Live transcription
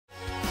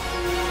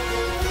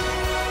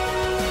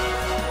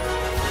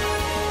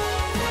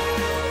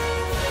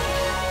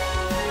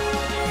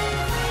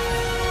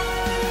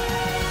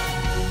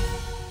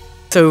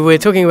So we're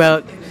talking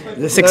about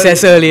the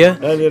success earlier.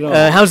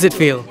 How does it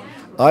feel?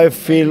 I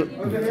feel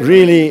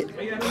really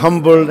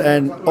humbled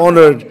and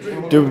honored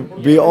to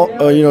be,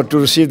 to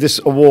receive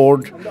this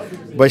award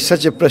by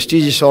such a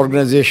prestigious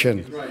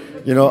organization.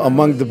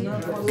 Among the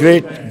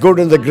great, good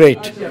and the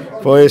great.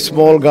 For a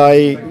small guy,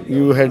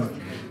 you had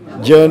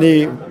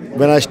journey.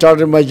 When I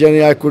started my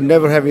journey, I could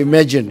never have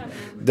imagined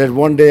that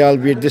one day I'll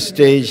be at this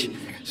stage,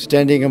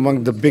 standing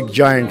among the big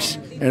giants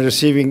and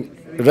receiving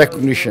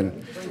recognition.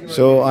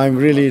 So I'm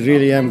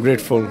really am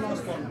grateful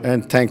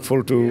and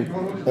thankful to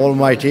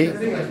Almighty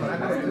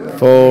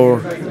for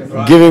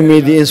giving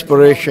me the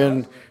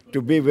inspiration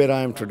to be where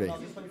I am today.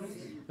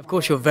 Of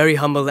course, you're very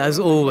humble as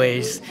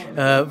always,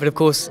 but of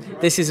course,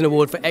 this is an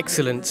award for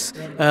excellence.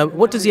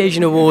 What does the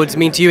Asian Awards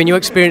mean to you and your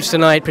experience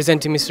tonight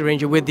presenting Mr.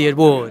 Ranger with the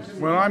award?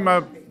 Well, I'm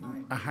a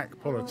hack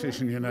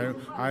politician,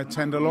 I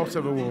attend a lot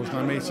of awards and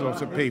I meet a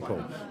lot of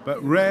people,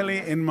 but rarely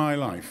in my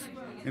life.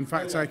 In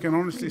fact, I can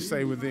honestly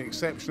say, with the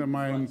exception of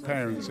my own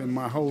parents, in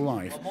my whole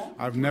life,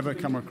 I've never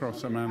come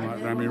across a man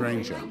like Rami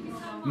Ranger.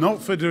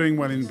 Not for doing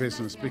well in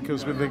business,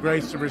 because with the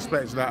greatest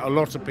respect to that, a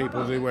lot of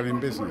people do well in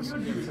business.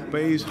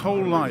 But his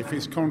whole life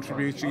is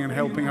contributing and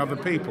helping other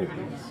people.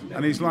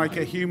 And he's like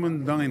a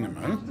human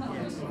dynamo.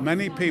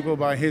 Many people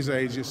by his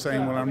age are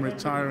saying, well, I'm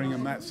retiring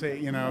and that's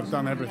it, I've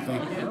done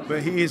everything.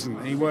 But he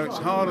isn't. He works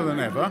harder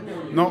than ever,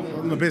 not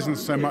on the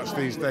business so much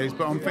these days,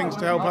 but on things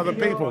to help other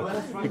people.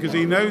 Because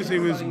he knows he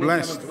was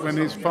blessed when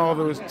his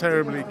father was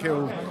terribly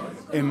killed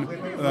in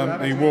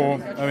the war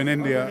in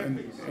India,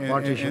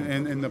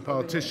 in the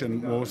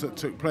partition wars that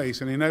took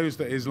place, and he knows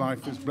that his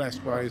life was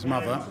blessed by his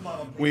mother.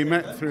 We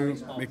met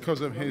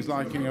because of his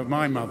liking of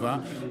my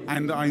mother,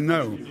 and I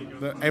know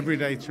that every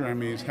day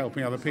Rami is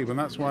helping other people, and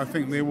that's why I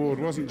think the award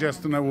wasn't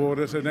just an award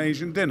at an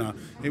Asian dinner.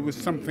 It was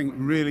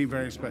something really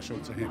very special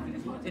to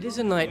him. It is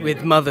a night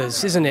with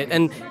mothers, isn't it?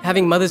 And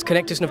having mothers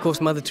connect us, and of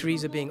course Mother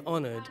Teresa being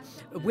honoured.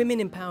 Women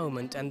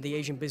empowerment and the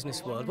Asian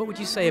business world, what would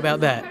you say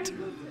about that?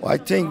 Well, I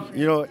think,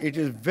 it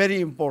is very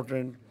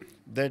important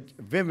that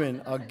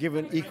women are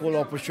given equal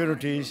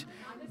opportunities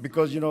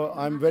because,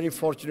 I'm very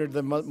fortunate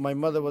that my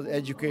mother was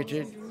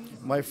educated.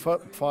 My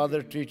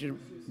father treated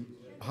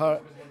her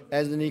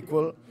as an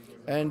equal,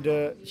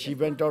 and she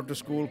went out to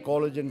school,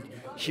 college, and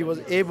she was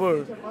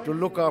able to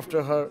look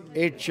after her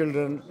 8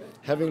 children,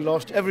 having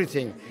lost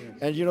everything.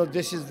 And,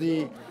 this is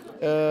the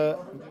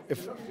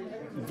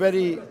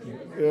very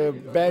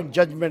bad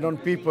judgment on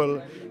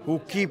people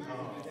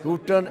who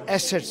turn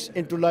assets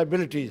into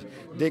liabilities.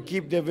 They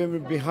keep their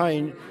women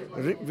behind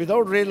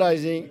without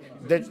realizing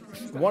that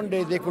one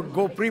day they could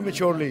go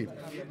prematurely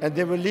and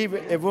they will leave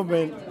a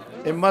woman,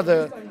 a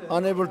mother,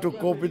 unable to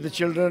cope with the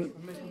children,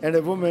 and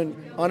a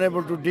woman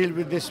unable to deal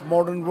with this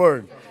modern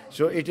world.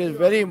 So it is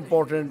very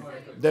important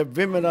that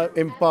women are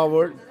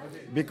empowered,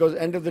 because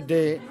end of the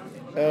day,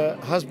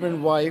 husband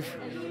and wife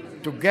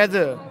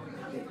together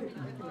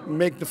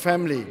make the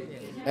family.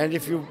 And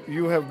if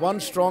you have one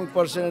strong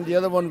person and the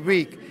other one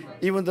weak,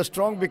 even the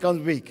strong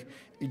becomes weak.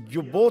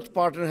 You both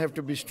partners have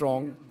to be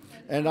strong.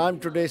 And I'm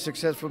today a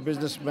successful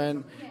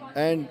businessman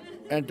and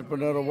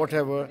entrepreneur or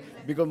whatever,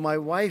 because my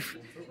wife,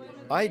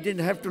 I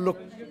didn't have to look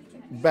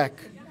back,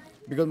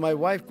 because my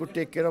wife could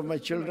take care of my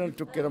children,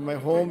 took care of my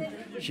home.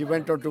 She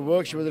went out to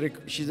work.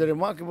 She's a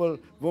remarkable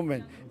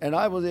woman. And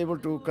I was able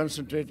to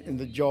concentrate in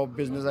the job,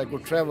 business. I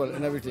could travel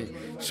and everything.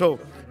 So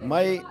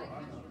my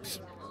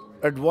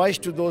advice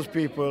to those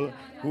people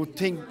who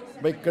think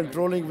by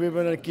controlling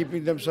women and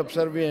keeping them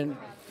subservient,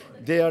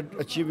 they are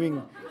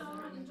achieving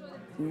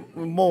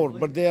more,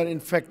 but they are in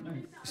fact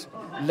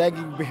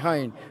lagging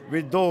behind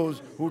with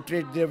those who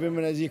treat their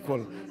women as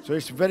equal. So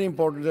it's very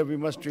important that we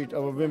must treat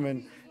our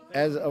women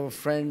as our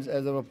friends,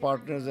 as our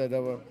partners, as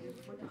our,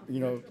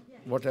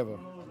 whatever.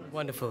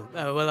 Wonderful.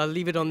 Well, I'll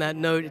leave it on that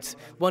note. It's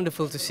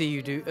wonderful to see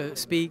you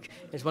speak.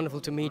 It's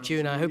wonderful to meet you,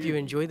 and I hope you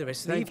enjoy the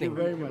rest of the evening.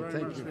 Thank you very much.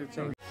 Thank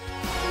you.